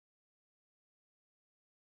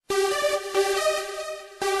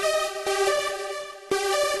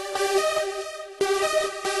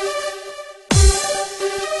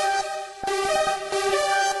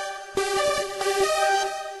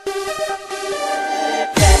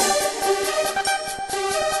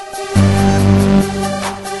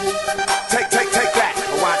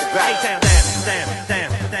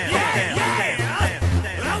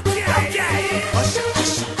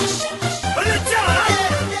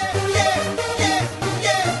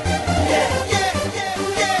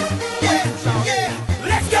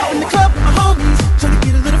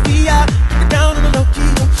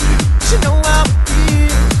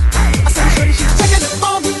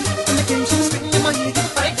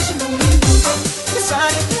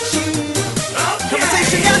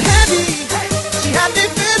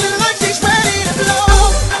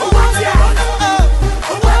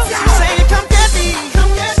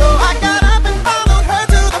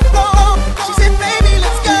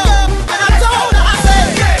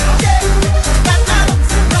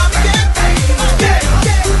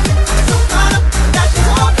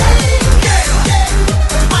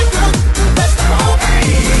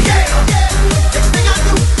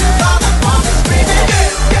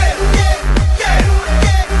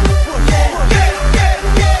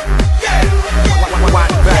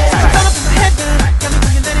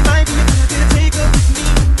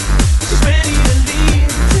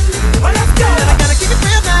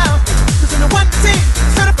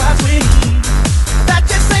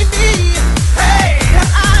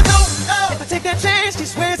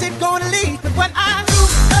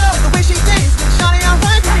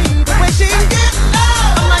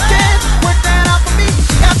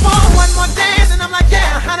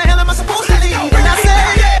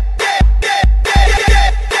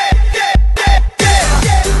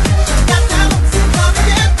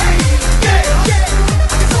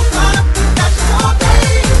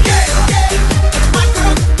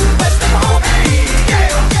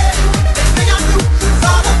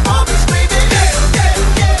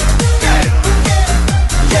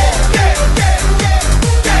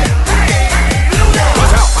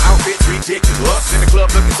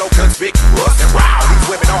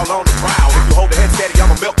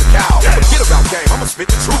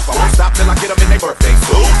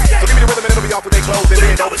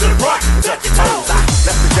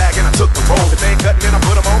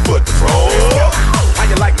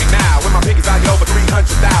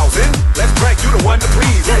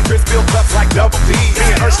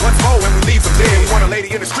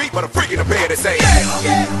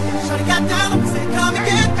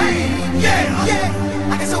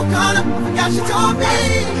caught up, forgot you told me.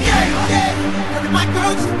 Yeah, yeah. Heard my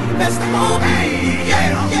girl used to be the best of all me.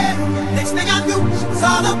 Yeah, yeah. Next thing I knew, she was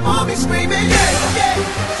all up on me screaming. Yeah, yeah.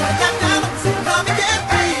 Shawty got down, I said, come and get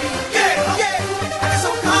me. Yeah, yeah. I got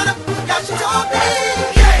so caught up, forgot you told me.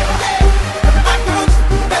 Yeah, yeah. Heard my girl used to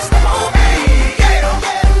be the best of all me. Yeah,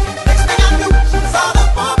 yeah. Next thing I knew, she was all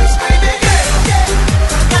up on me screaming. Yeah, yeah.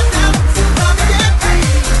 Shawty got down, I said, come and get me.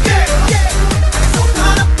 Yeah, yeah. I got so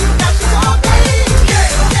caught up, forgot you told me.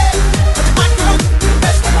 Yeah, yeah. Heard my girl used to be the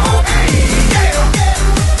best of all me. Yeah, yeah.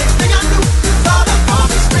 Next thing I knew, she was all up on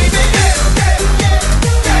me screaming. Yeah, yeah, yeah,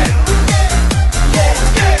 yeah, yeah, yeah,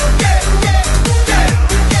 yeah, yeah, yeah,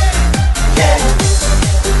 yeah, yeah.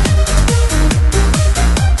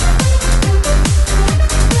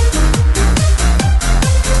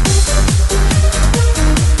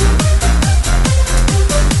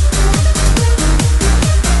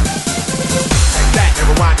 Take that and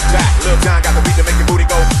rewind it back. Lil Jon got the beat to make your booty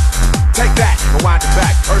go. Take that, rewind it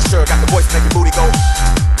back. Usher got the voice to make your booty go.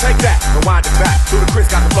 Take that, rewind it back. Ludacris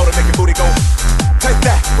got the flow to make your booty go. Take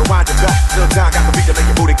that, rewind it back. Lil Jon got the beat to make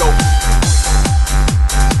your booty go.